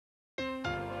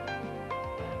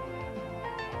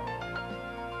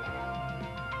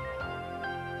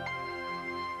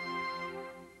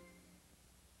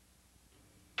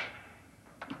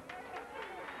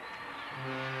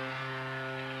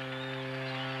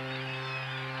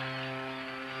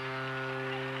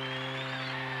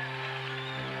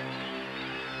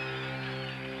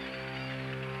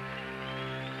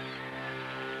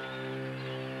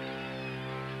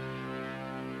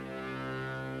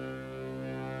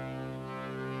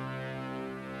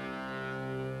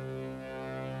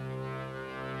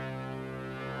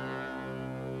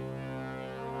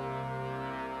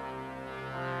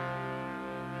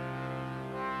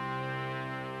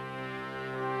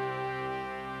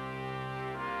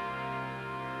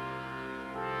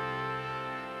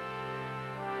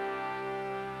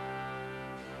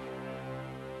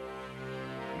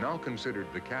Now considered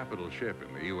the capital ship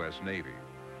in the U.S. Navy,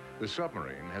 the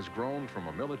submarine has grown from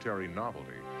a military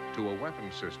novelty to a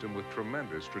weapon system with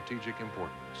tremendous strategic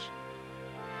importance.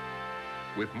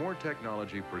 With more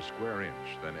technology per square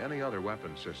inch than any other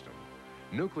weapon system,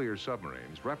 nuclear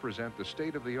submarines represent the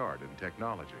state-of-the-art in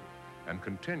technology and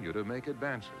continue to make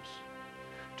advances.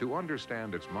 To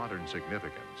understand its modern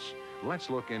significance, let's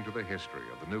look into the history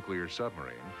of the nuclear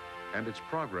submarine and its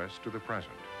progress to the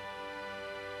present.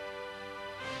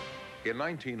 In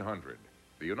 1900,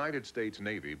 the United States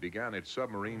Navy began its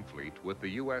submarine fleet with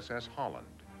the USS Holland.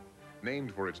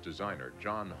 Named for its designer,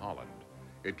 John Holland,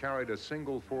 it carried a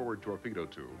single forward torpedo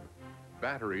tube,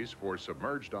 batteries for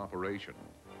submerged operation,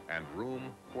 and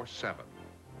room for 7.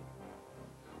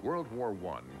 World War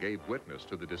I gave witness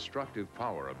to the destructive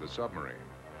power of the submarine.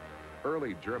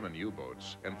 Early German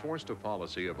U-boats enforced a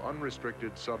policy of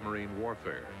unrestricted submarine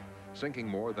warfare, sinking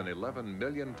more than 11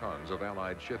 million tons of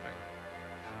Allied shipping.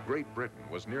 Great Britain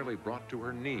was nearly brought to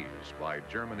her knees by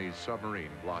Germany's submarine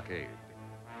blockade.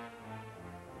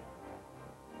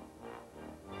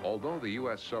 Although the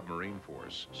U.S. submarine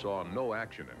force saw no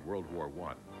action in World War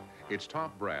I, its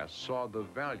top brass saw the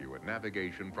value in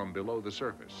navigation from below the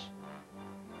surface.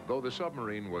 Though the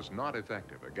submarine was not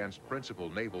effective against principal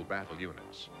naval battle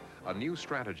units, a new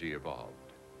strategy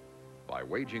evolved. By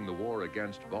waging the war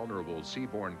against vulnerable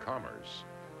seaborne commerce,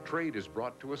 trade is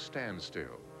brought to a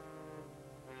standstill.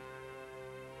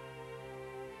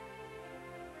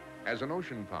 As an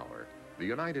ocean power, the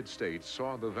United States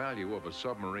saw the value of a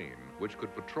submarine which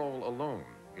could patrol alone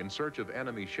in search of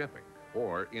enemy shipping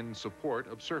or in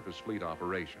support of surface fleet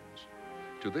operations.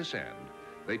 To this end,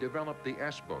 they developed the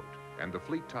S-boat and the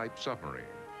fleet-type submarine,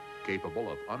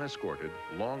 capable of unescorted,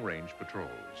 long-range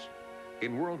patrols.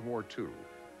 In World War II,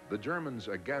 the Germans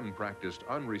again practiced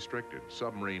unrestricted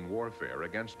submarine warfare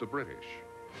against the British.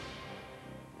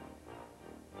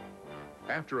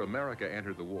 After America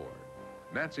entered the war,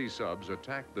 Nazi subs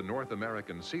attacked the North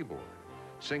American seaboard,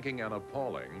 sinking an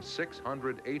appalling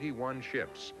 681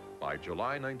 ships by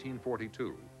July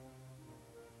 1942.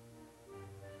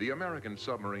 The American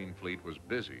submarine fleet was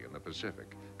busy in the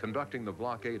Pacific, conducting the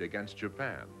blockade against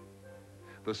Japan.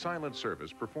 The silent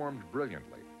service performed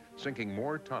brilliantly, sinking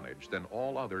more tonnage than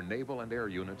all other naval and air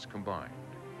units combined.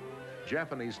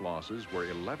 Japanese losses were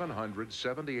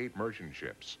 1,178 merchant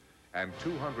ships and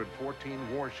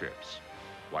 214 warships,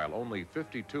 while only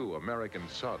 52 American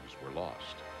subs were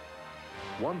lost.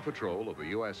 One patrol of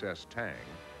the USS Tang,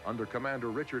 under Commander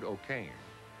Richard O'Kane,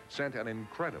 sent an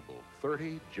incredible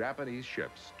 30 Japanese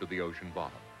ships to the ocean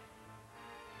bottom.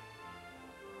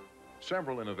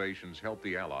 Several innovations helped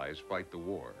the Allies fight the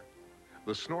war.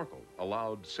 The snorkel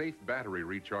allowed safe battery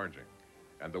recharging,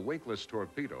 and the wingless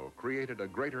torpedo created a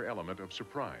greater element of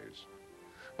surprise.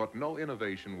 But no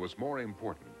innovation was more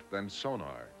important than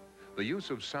sonar, the use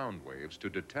of sound waves to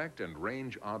detect and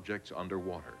range objects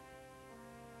underwater.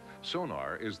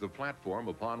 Sonar is the platform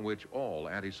upon which all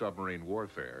anti-submarine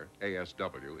warfare,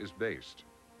 ASW, is based.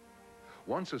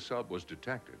 Once a sub was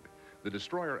detected, the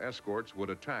destroyer escorts would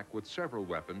attack with several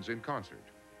weapons in concert.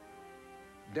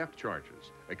 Depth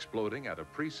charges, exploding at a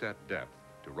preset depth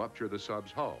to rupture the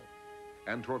sub's hull,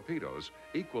 and torpedoes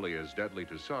equally as deadly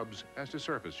to subs as to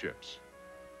surface ships.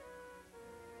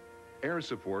 Air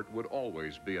support would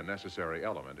always be a necessary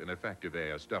element in effective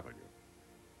ASW.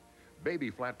 Baby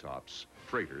flat tops,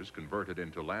 freighters converted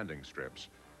into landing strips,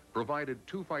 provided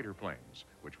 2 fighter planes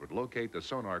which would locate the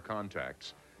sonar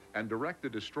contacts and direct the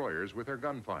destroyers with their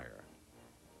gunfire.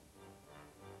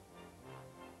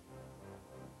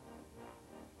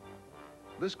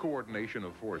 This coordination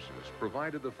of forces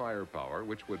provided the firepower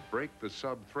which would break the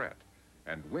sub threat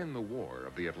and win the war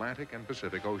of the Atlantic and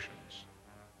Pacific Oceans.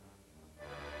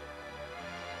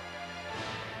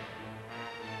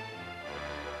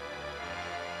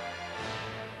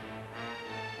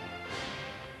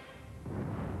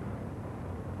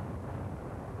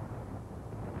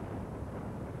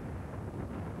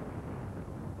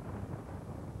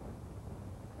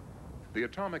 The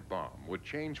atomic bomb would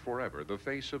change forever the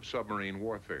face of submarine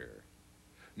warfare.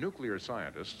 Nuclear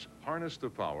scientists harnessed the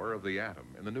power of the atom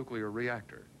in the nuclear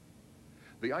reactor.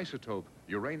 The isotope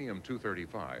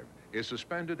uranium-235 is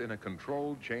suspended in a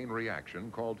controlled chain reaction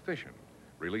called fission,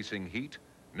 releasing heat,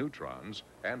 neutrons,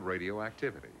 and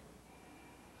radioactivity.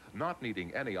 Not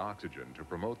needing any oxygen to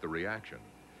promote the reaction,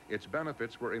 its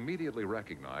benefits were immediately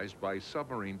recognized by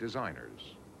submarine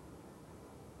designers.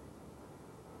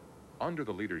 Under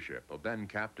the leadership of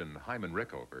then-Captain Hyman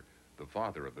Rickover, the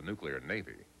father of the nuclear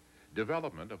navy,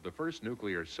 development of the first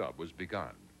nuclear sub was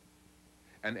begun.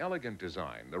 An elegant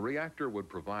design, the reactor would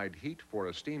provide heat for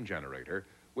a steam generator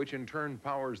which in turn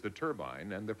powers the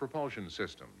turbine and the propulsion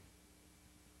system.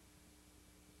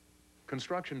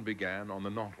 Construction began on the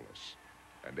Nautilus,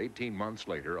 and 18 months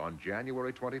later, on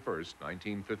January 21st,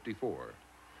 1954,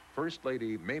 First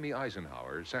Lady Mamie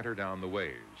Eisenhower sent her down the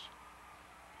ways.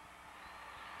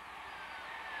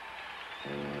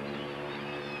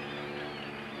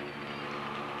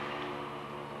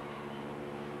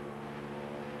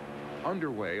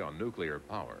 Underway on nuclear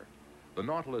power, the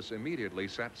Nautilus immediately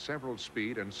set several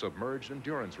speed and submerged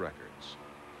endurance records.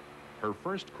 Her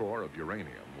first core of uranium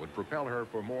would propel her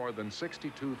for more than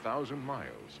 62,000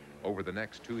 miles over the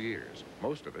next 2 years,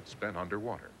 most of it spent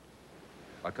underwater.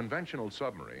 A conventional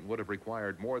submarine would have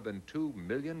required more than 2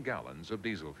 million gallons of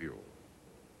diesel fuel.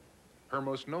 Her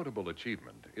most notable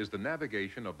achievement is the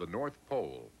navigation of the North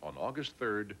Pole on August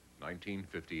 3rd,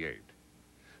 1958.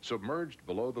 Submerged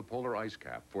below the polar ice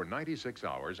cap for 96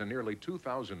 hours and nearly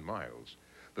 2,000 miles,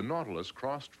 the Nautilus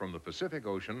crossed from the Pacific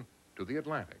Ocean to the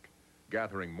Atlantic,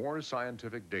 gathering more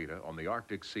scientific data on the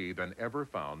Arctic Sea than ever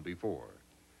found before.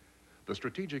 The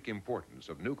strategic importance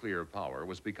of nuclear power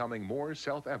was becoming more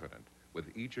self-evident with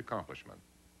each accomplishment.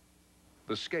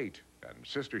 The Skate and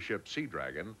sister ship Sea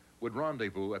Dragon would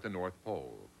rendezvous at the North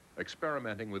Pole,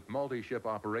 experimenting with multi-ship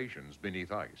operations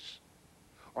beneath ice.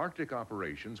 Arctic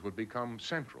operations would become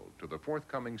central to the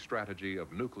forthcoming strategy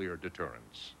of nuclear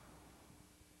deterrence.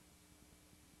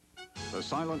 The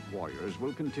Silent Warriors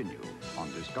will continue on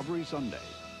Discovery Sunday.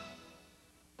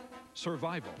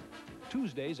 Survival,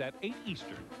 Tuesdays at 8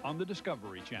 Eastern on the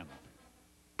Discovery Channel.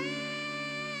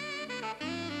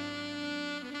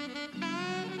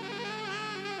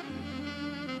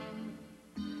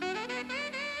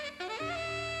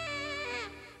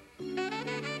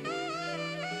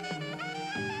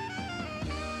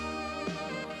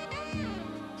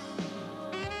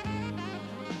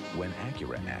 When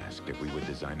Acura asked if we would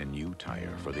design a new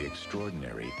tire for the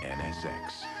extraordinary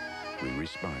NSX, we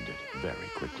responded very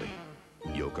quickly.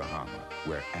 Yokohama,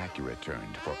 where Acura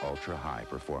turned for ultra-high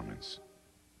performance.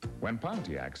 When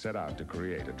Pontiac set out to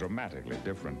create a dramatically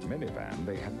different minivan,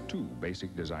 they had two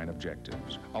basic design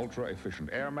objectives: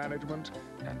 ultra-efficient air management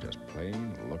and just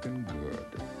plain looking good.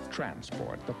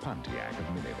 Transport, the Pontiac of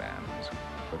minivans.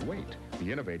 But wait,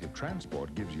 the innovative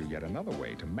Transport gives you yet another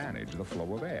way to manage the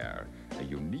flow of air. A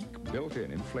unique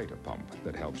built-in inflator pump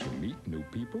that helps you meet new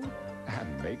people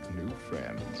and make new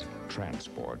friends.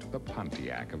 Transport, the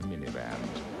Pontiac of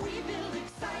minivans. We build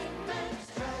excitement.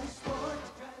 Transport.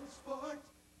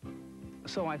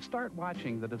 So I start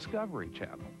watching the Discovery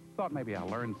Channel. Thought maybe I'll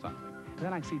learn something.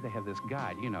 Then I see they have this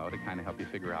guide, you know, to kind of help you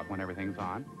figure out when everything's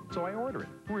on. So I order it.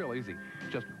 Real easy.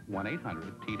 Just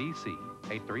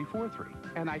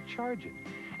 1-800-TDC-8343. And I charge it.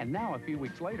 And now, a few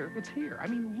weeks later, it's here. I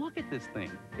mean, look at this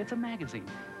thing. It's a magazine.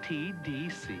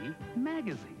 TDC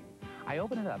Magazine. I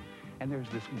open it up, and there's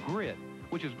this grid,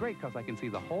 which is great because I can see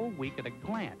the whole week at a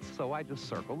glance. So I just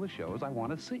circle the shows I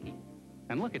want to see.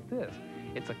 And look at this.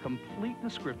 It's a complete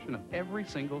description of every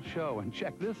single show. And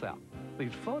check this out.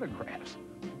 These photographs.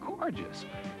 Gorgeous.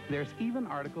 There's even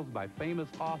articles by famous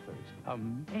authors.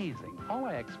 Amazing. All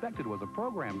I expected was a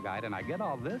program guide, and I get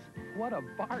all this? What a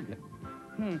bargain.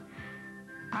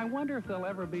 I wonder if there'll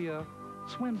ever be a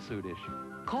swimsuit issue.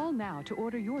 Call now to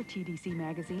order your TDC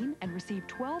magazine and receive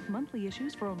 12 monthly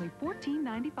issues for only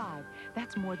 $14.95.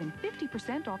 That's more than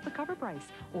 50% off the cover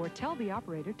price. Or tell the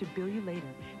operator to bill you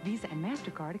later. Visa and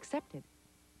MasterCard accepted.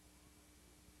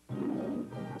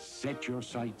 Set your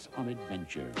sights on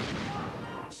adventure.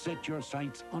 Set your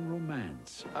sights on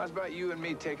romance. How's about you and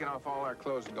me taking off all our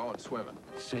clothes and going swimming?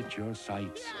 Set your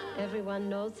sights Everyone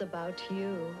knows about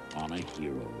you. on a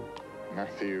hero.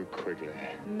 Matthew Quigley.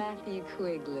 Matthew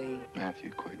Quigley.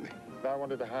 Matthew Quigley. I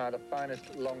wanted to hire the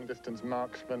finest long-distance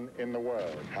marksman in the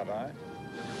world, have I?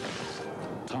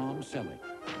 Tom Selleck,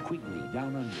 Quigley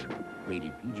Down Under,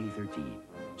 rated PG-13.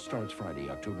 Starts Friday,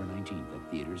 October 19th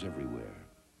at theaters everywhere.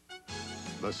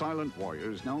 The Silent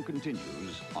Warriors now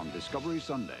continues on Discovery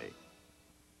Sunday.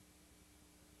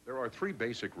 There are three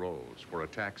basic roles for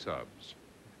attack subs.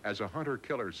 As a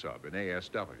hunter-killer sub in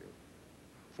ASW,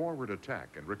 forward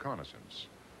attack and reconnaissance,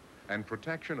 and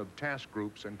protection of task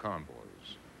groups and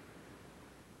convoys.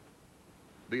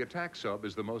 The attack sub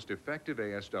is the most effective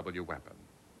ASW weapon.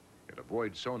 It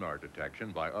avoids sonar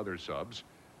detection by other subs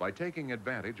by taking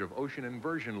advantage of ocean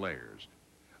inversion layers.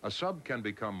 A sub can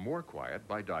become more quiet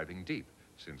by diving deep,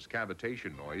 since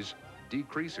cavitation noise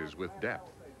decreases with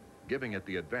depth, giving it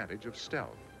the advantage of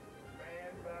stealth.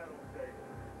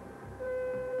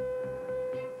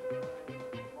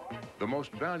 The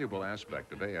most valuable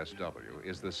aspect of ASW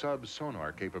is the sub's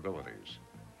sonar capabilities.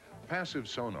 Passive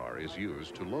sonar is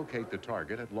used to locate the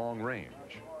target at long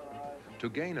range. To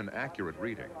gain an accurate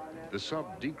reading, the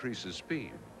sub decreases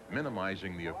speed,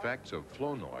 minimizing the effects of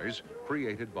flow noise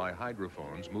created by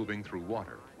hydrophones moving through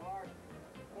water.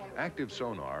 Active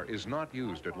sonar is not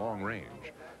used at long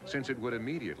range, since it would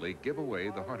immediately give away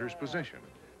the hunter's position.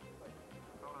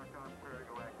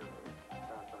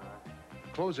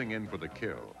 Closing in for the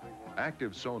kill,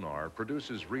 active sonar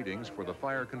produces readings for the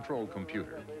fire control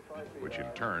computer, which in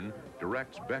turn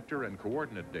directs vector and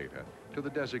coordinate data to the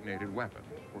designated weapon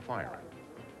for firing.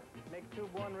 Make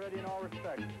tube 1 ready in all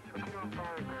respects. Tube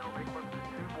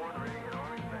 1 ready in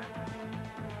all respects.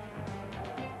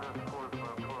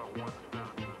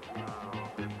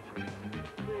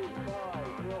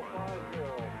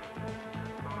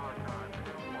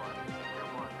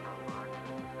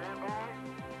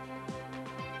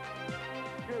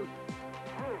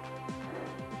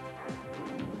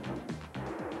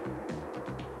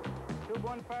 Tube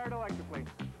 1 fired electrically.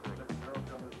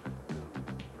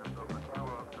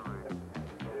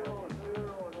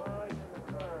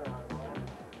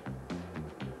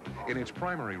 In its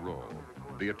primary role,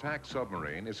 the attack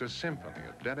submarine is a symphony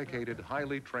of dedicated,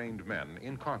 highly trained men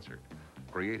in concert,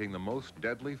 creating the most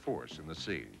deadly force in the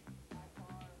sea.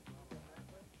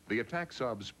 The attack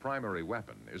sub's primary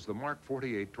weapon is the Mark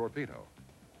 48 torpedo.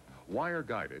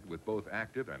 Wire-guided with both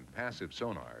active and passive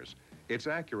sonars, its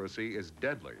accuracy is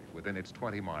deadly within its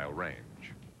 20-mile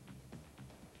range.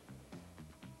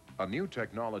 A new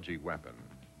technology weapon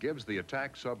gives the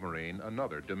attack submarine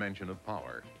another dimension of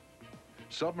power.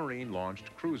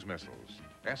 Submarine-launched cruise missiles,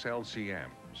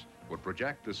 SLCMs, would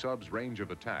project the sub's range of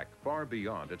attack far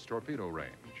beyond its torpedo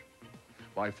range.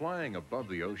 By flying above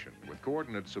the ocean with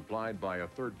coordinates supplied by a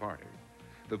third party,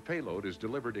 the payload is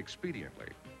delivered expediently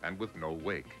and with no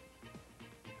wake.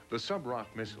 The sub-rock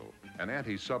missile, an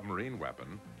anti-submarine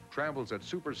weapon, travels at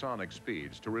supersonic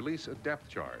speeds to release a depth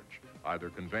charge, either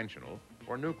conventional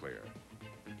or nuclear.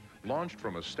 Launched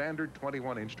from a standard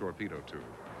 21-inch torpedo tube,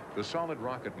 the solid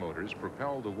rocket motors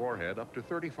propel the warhead up to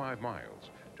 35 miles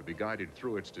to be guided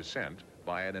through its descent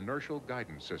by an inertial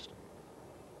guidance system.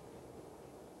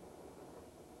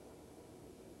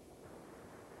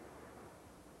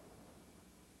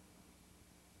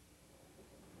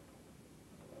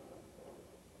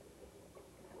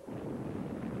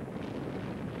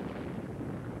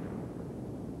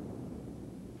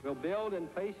 Will build and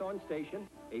place on station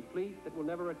a fleet that will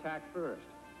never attack first,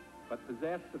 but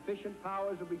possess sufficient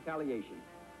powers of retaliation,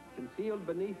 concealed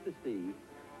beneath the sea,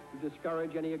 to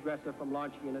discourage any aggressor from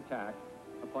launching an attack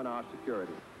upon our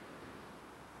security.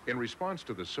 In response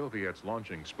to the Soviets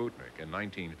launching Sputnik in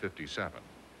 1957,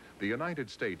 the United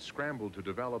States scrambled to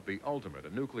develop the ultimate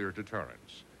in nuclear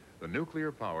deterrence, the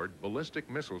nuclear-powered ballistic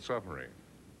missile submarine.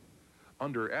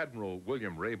 Under Admiral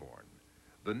William Rayborn,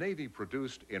 the Navy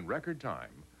produced in record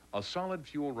time a solid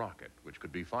fuel rocket which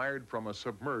could be fired from a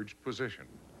submerged position.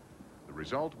 The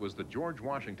result was the George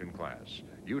Washington class,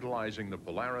 utilizing the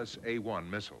Polaris A-1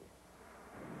 missile.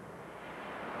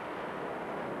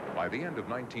 By the end of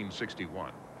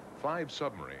 1961, 5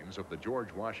 submarines of the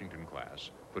George Washington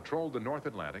class patrolled the North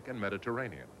Atlantic and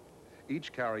Mediterranean,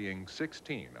 each carrying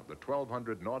 16 of the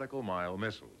 1,200 nautical mile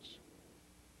missiles.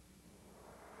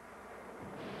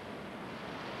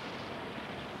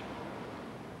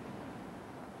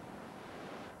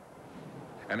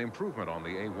 An improvement on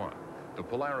the A-1, the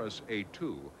Polaris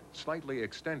A-2 slightly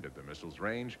extended the missile's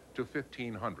range to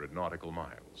 1,500 nautical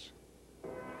miles.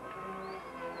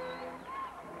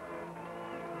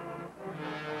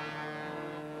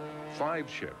 Five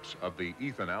ships of the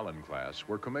Ethan Allen class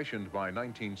were commissioned by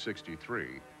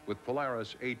 1963 with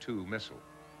Polaris A-2 missile.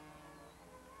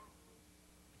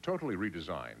 Totally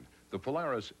redesigned, the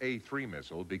Polaris A-3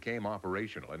 missile became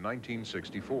operational in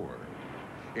 1964.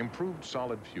 Improved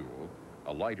solid fuel,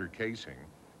 a lighter casing,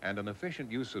 and an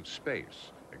efficient use of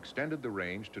space extended the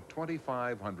range to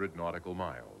 2,500 nautical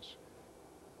miles.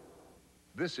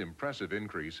 This impressive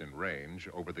increase in range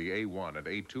over the A-1 and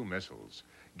A-2 missiles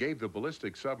gave the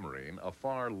ballistic submarine a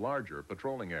far larger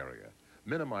patrolling area,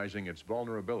 minimizing its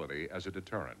vulnerability as a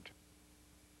deterrent.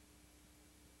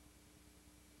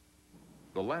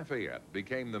 The Lafayette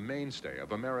became the mainstay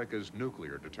of America's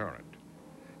nuclear deterrent.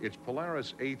 Its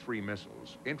Polaris A-3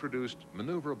 missiles introduced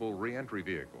maneuverable reentry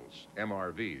vehicles,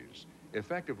 MRVs,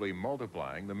 effectively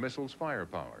multiplying the missile's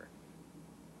firepower.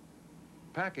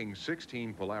 Packing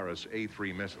 16 Polaris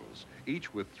A-3 missiles,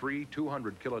 each with 3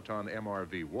 200-kiloton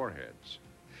MRV warheads,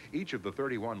 each of the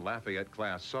 31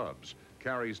 Lafayette-class subs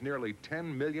carries nearly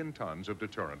 10 million tons of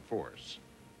deterrent force.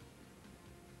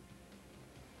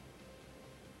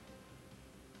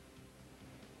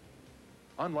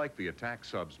 Unlike the attack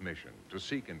sub's mission to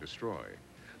seek and destroy,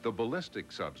 the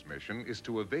ballistic sub's mission is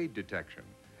to evade detection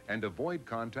and avoid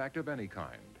contact of any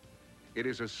kind. It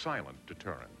is a silent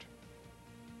deterrent.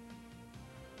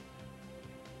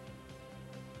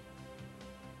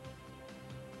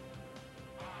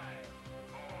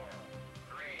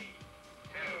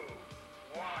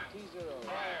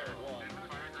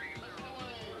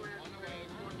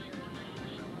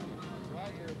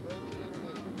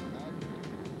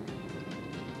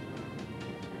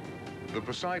 The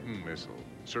Poseidon missile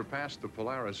surpassed the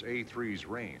Polaris A-3's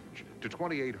range to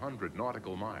 2,800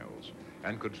 nautical miles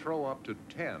and could throw up to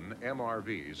 10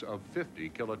 MRVs of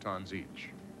 50 kilotons each.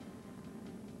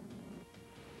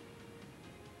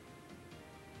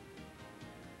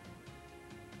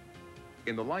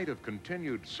 In the light of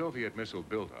continued Soviet missile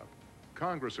buildup,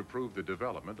 Congress approved the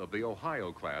development of the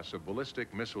Ohio class of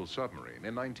ballistic missile submarine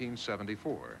in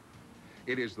 1974.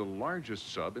 It is the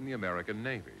largest sub in the American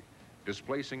Navy,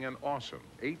 displacing an awesome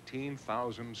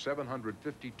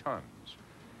 18,750 tons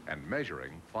and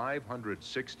measuring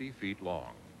 560 feet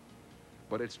long.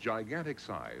 But its gigantic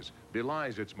size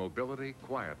belies its mobility,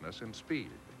 quietness, and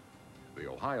speed. The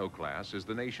Ohio class is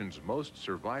the nation's most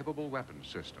survivable weapons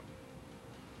system.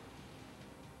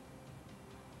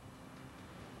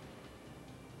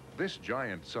 This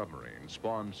giant submarine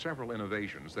spawned several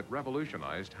innovations that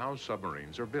revolutionized how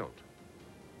submarines are built.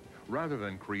 Rather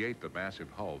than create the massive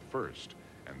hull first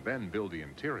and then build the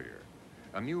interior,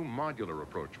 a new modular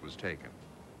approach was taken.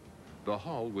 The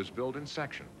hull was built in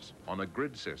sections on a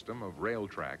grid system of rail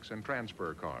tracks and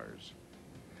transfer cars.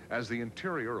 As the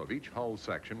interior of each hull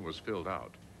section was filled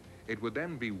out, it would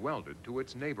then be welded to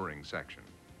its neighboring section.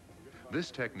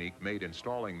 This technique made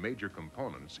installing major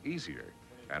components easier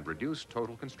and reduced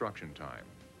total construction time.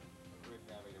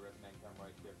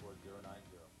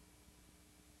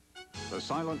 The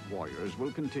Silent Warriors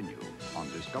will continue on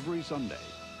Discovery Sunday.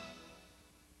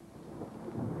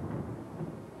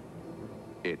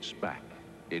 It's back.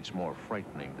 It's more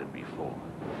frightening than before.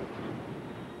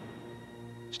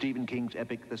 Stephen King's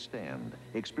epic The Stand.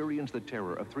 Experience the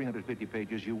terror of 350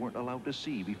 pages you weren't allowed to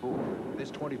see before.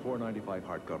 This $24.95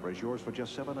 hardcover is yours for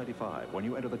just $7.95 when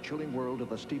you enter the chilling world of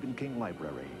the Stephen King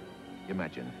library.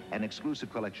 Imagine an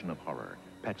exclusive collection of horror,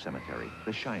 Pet Sematary,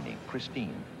 The Shining,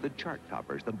 Christine, the chart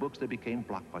toppers, the books that became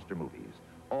blockbuster movies.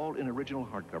 All in original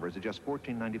hardcovers at just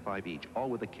 $14.95 each, all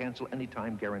with a cancel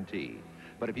anytime guarantee.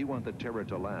 But if you want the terror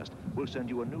to last, we'll send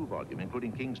you a new volume,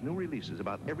 including King's new releases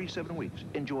about every 7 weeks.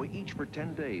 Enjoy each for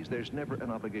 10 days. There's never an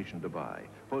obligation to buy.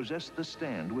 Possess The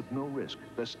Stand with no risk.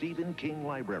 The Stephen King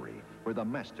Library, where the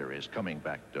master is coming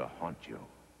back to haunt you.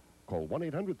 Call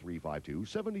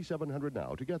 1-800-352-7700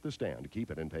 now to get The Stand.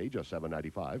 Keep it and pay just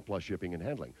 $7.95 plus shipping and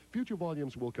handling. Future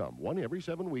volumes will come, one every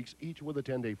 7 weeks, each with a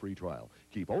 10-day free trial.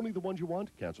 Keep only the ones you want,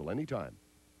 cancel anytime.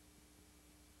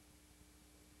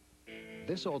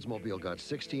 This Oldsmobile got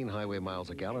 16 highway miles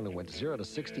a gallon and went 0 to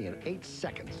 60 in 8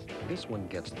 seconds. This one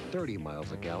gets 30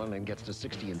 miles a gallon and gets to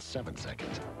 60 in 7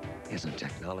 seconds. Isn't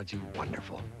technology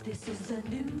wonderful? This is a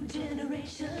new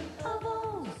generation of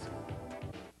Olds.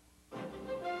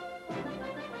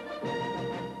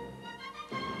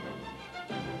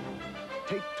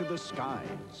 Take to the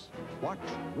skies. Watch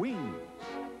Wings.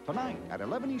 Tonight at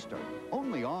 11 Eastern,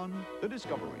 only on the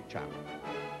Discovery Channel.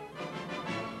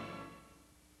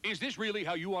 Is this really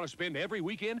how you want to spend every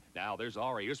weekend? Now there's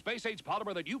Ari, a space-age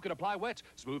polymer that you can apply wets,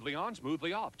 smoothly on,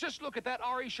 smoothly off. Just look at that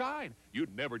Ari shine.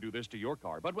 You'd never do this to your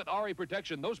car, but with Ari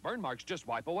protection, those burn marks just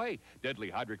wipe away. Deadly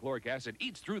hydrochloric acid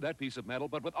eats through that piece of metal,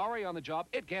 but with Ari on the job,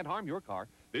 it can't harm your car.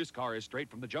 This car is straight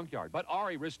from the junkyard, but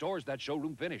Ari restores that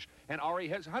showroom finish. And Ari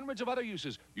has hundreds of other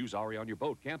uses. Use Ari on your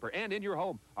boat, camper, and in your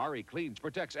home. Ari cleans,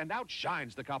 protects, and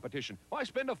outshines the competition. Why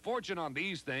spend a fortune on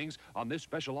these things? On this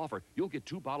special offer, you'll get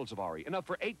 2 bottles of Ari, enough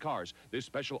for 8 cars. This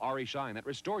special Ari shine that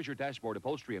restores your dashboard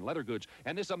upholstery and leather goods,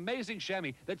 and this amazing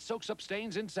chamois that soaks up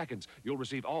stains in seconds. You'll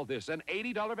receive all this, an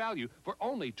 $80 value, for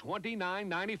only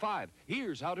 $29.95.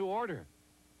 Here's how to order.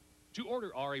 To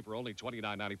order Ari for only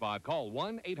 $29.95, call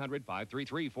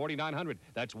 1-800-533-4900.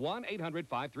 That's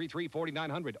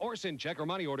 1-800-533-4900. Or send check or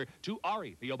money order to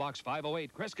Ari, P.O. Box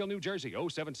 508, Cresskill, New Jersey,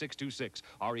 07626.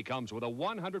 Ari comes with a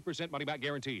 100% money-back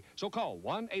guarantee. So call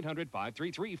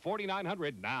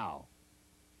 1-800-533-4900 now.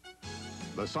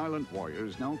 The Silent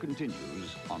Warriors now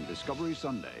continues on Discovery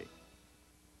Sunday.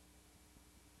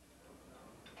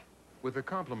 With a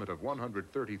complement of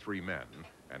 133 men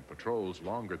and patrols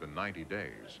longer than 90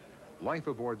 days, life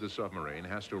aboard the submarine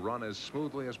has to run as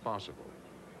smoothly as possible.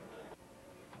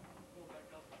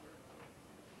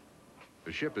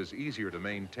 The ship is easier to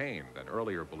maintain than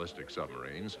earlier ballistic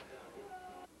submarines.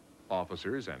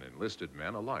 Officers and enlisted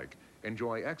men alike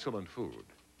enjoy excellent food,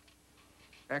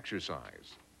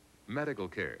 exercise, medical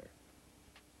care,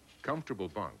 comfortable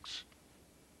bunks,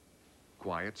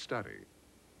 quiet study,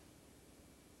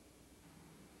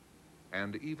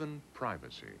 and even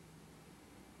privacy.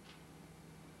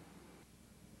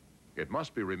 It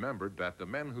must be remembered that the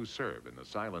men who serve in the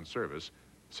silent service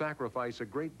sacrifice a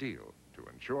great deal to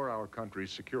ensure our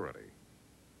country's security.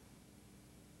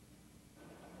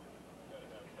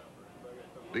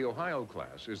 The Ohio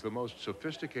class is the most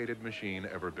sophisticated machine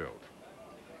ever built.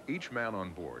 Each man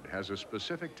on board has a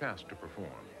specific task to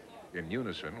perform, in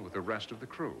unison with the rest of the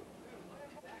crew.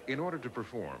 In order to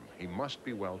perform, he must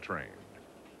be well trained.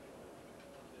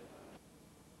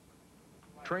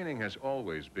 Training has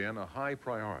always been a high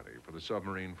priority for the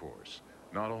submarine force,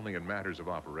 not only in matters of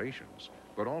operations,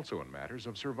 but also in matters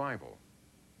of survival.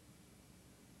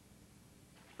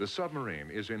 The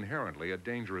submarine is inherently a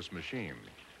dangerous machine,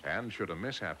 and should a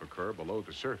mishap occur below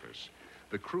the surface,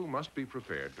 the crew must be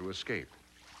prepared to escape.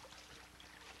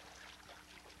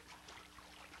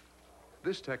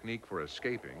 This technique for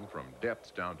escaping from depths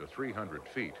down to 300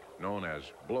 feet, known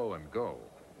as blow and go,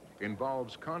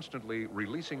 involves constantly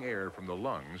releasing air from the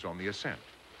lungs on the ascent.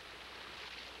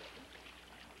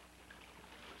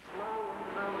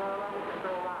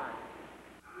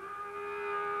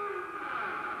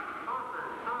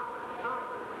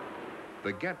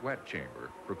 The Get Wet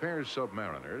chamber prepares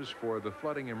submariners for the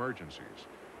flooding emergencies,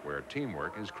 where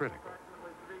teamwork is critical.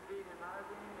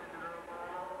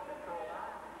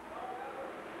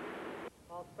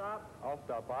 I'll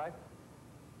stop by.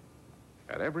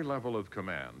 At every level of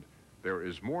command, there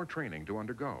is more training to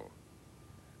undergo.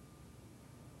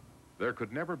 There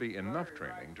could never be enough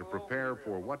training to prepare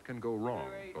for what can go wrong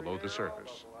below the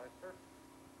surface.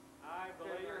 Aye,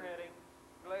 below your heading.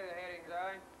 Below the headings,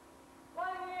 aye.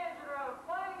 Flying the engine room!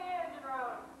 Flying the engine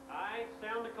room! Aye,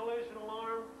 sound the collision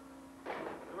alarm.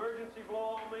 Emergency blow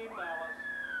all main ballast.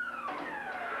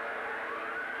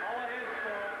 All ahead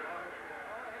full.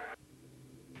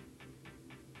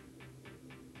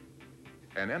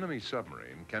 An enemy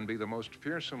submarine can be the most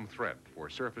fearsome threat for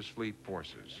surface fleet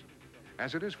forces.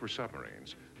 As it is for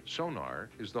submarines, sonar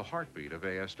is the heartbeat of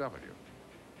ASW.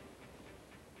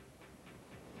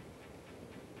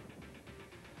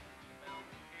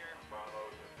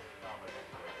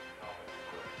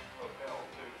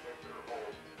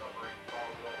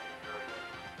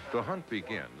 The hunt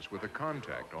begins with a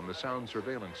contact on the sound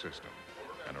surveillance system,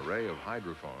 an array of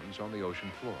hydrophones on the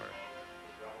ocean floor.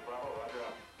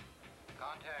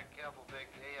 Contact Keppelvik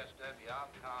ASW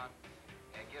Opcon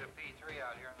and get a P3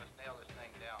 out here and let's nail this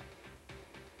thing down.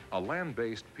 A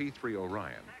land-based P3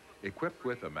 Orion, equipped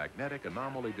with a magnetic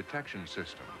anomaly detection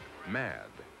system, MAD,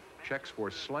 checks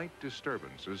for slight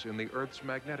disturbances in the Earth's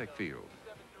magnetic field.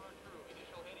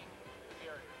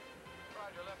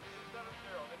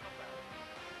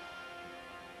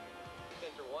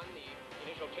 Sensor 1, the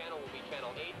initial channel will be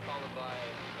channel 8, followed by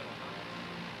channel 9.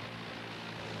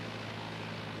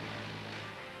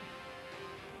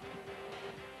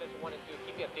 Sensor 1 and 2,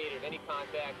 keep me updated of any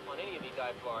contact on any of these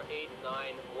IFR 8,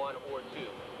 9, 1, or 2.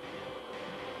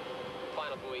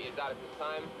 Final buoy is out at this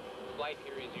time. Flight,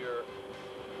 here is your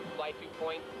flight 2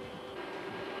 point.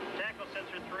 Tackle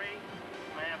sensor 3.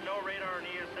 I have no radar and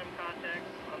ESM contacts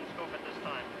on the scope at this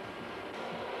time.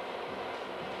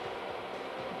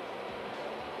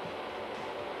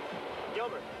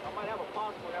 Gilbert, I might have a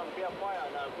possible LPFY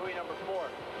on buoy number 4.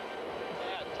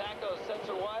 Yeah, TACO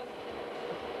sensor 1.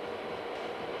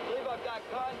 I believe I've got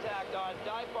contact on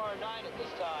DIFAR 9 at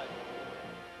this time.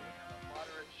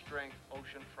 Moderate strength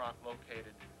ocean front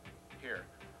located here.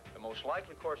 The most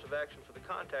likely course of action for the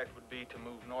contact would be to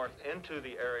move north into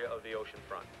the area of the ocean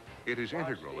front. It is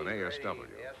integral in ASW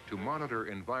to monitor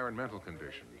environmental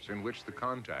conditions in which the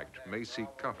contact may seek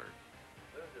cover.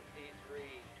 Move to P3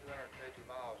 250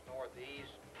 miles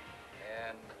northeast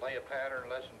and lay a pattern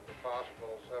lesson for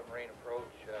possible submarine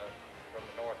approach from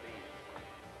the northeast.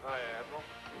 Aye, Admiral.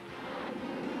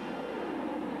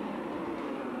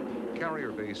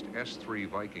 Carrier-based S-3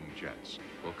 Viking jets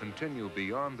will continue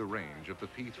beyond the range of the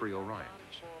P-3 Orions.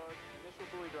 Initial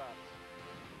buoy drops.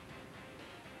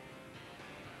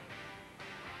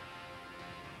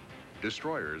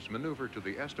 Destroyers maneuver to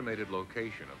the estimated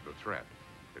location of the threat,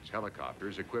 its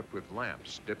helicopters equipped with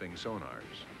lamps dipping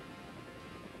sonars.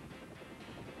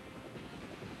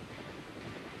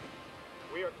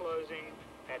 We are closing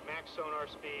at max sonar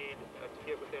speed to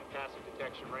get within passive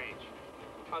detection range.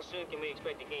 How soon can we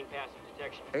expect to gain passive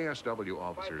detection? ASW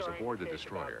officers aboard the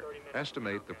destroyer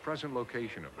estimate the present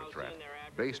location of the threat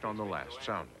based on the last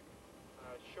sounding.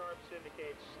 Sharps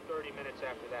indicates 30 minutes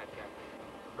after that, Captain.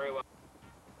 Very well.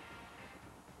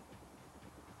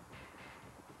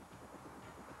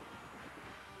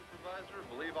 Supervisor,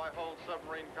 believe I hold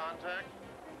submarine contact.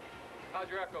 How's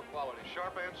your echo quality?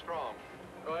 Sharp and strong.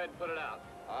 Go ahead and put it out.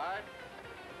 All right.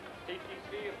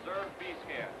 TTC, observe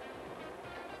B-scan.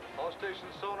 All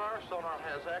stations sonar. Sonar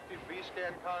has active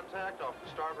B-scan contact off the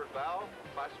starboard bow.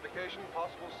 Classification,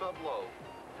 possible sub-low.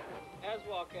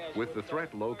 With the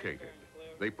threat located,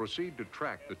 they proceed to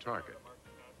track the target.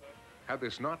 Had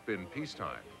this not been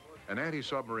peacetime, an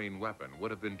anti-submarine weapon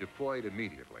would have been deployed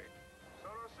immediately.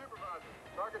 Sonar supervisor.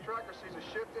 Target tracker sees a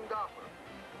shift in Doppler.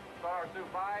 Sonar Sioux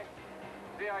 5.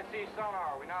 CIC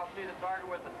sonar. We now see the target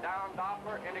with a down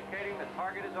Doppler, indicating the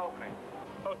target is opening.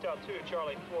 Hotel 2,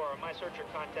 Charlie 4. My searcher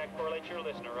contact correlates your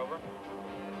listener. Over.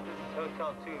 This is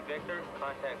Hotel 2, Victor.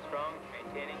 Contact strong.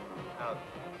 Maintaining. Out.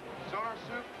 Sonar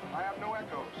soup, I have no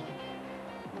echoes.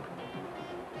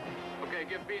 Okay,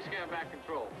 give B-scan back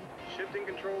control. Shifting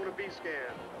control to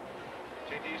B-scan.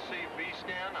 TTC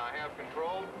B-scan, I have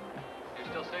control. You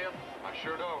still see him? I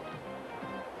sure don't.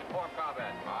 Inform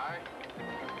combat. Aye.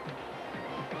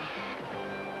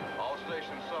 All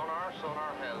stations sonar.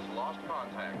 Sonar has lost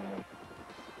contact.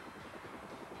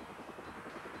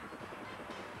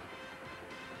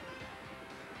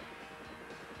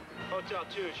 Hotel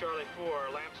 2, Charlie 4.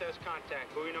 Lamps has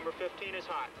contact. Buoy number 15 is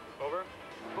hot. Over.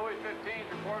 Buoy 15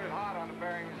 is reported hot on the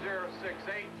bearing 068.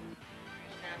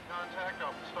 B-scan contact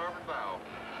off the starboard bow.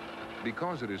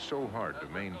 Because it is so hard to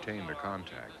maintain the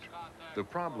contact, the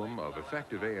problem of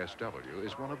effective ASW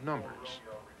is one of numbers.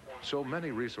 So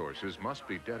many resources must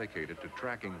be dedicated to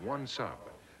tracking one sub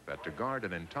that to guard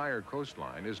an entire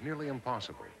coastline is nearly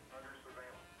impossible.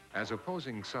 As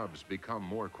opposing subs become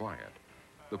more quiet,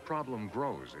 the problem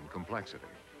grows in complexity.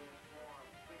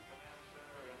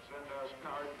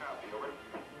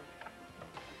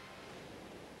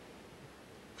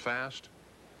 Fast,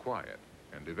 quiet,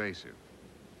 and evasive,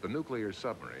 the nuclear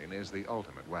submarine is the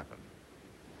ultimate weapon.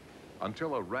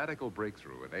 Until a radical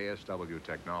breakthrough in ASW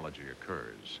technology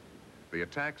occurs, the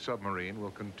attack submarine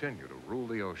will continue to rule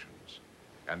the oceans,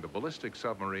 and the ballistic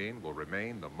submarine will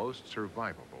remain the most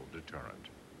survivable deterrent.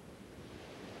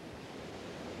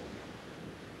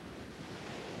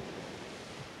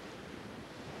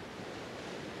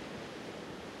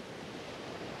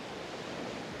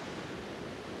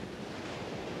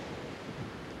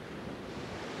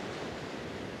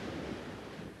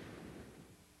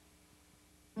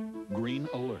 Green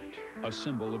Alert, a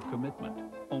symbol of commitment,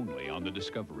 only on the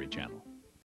Discovery Channel.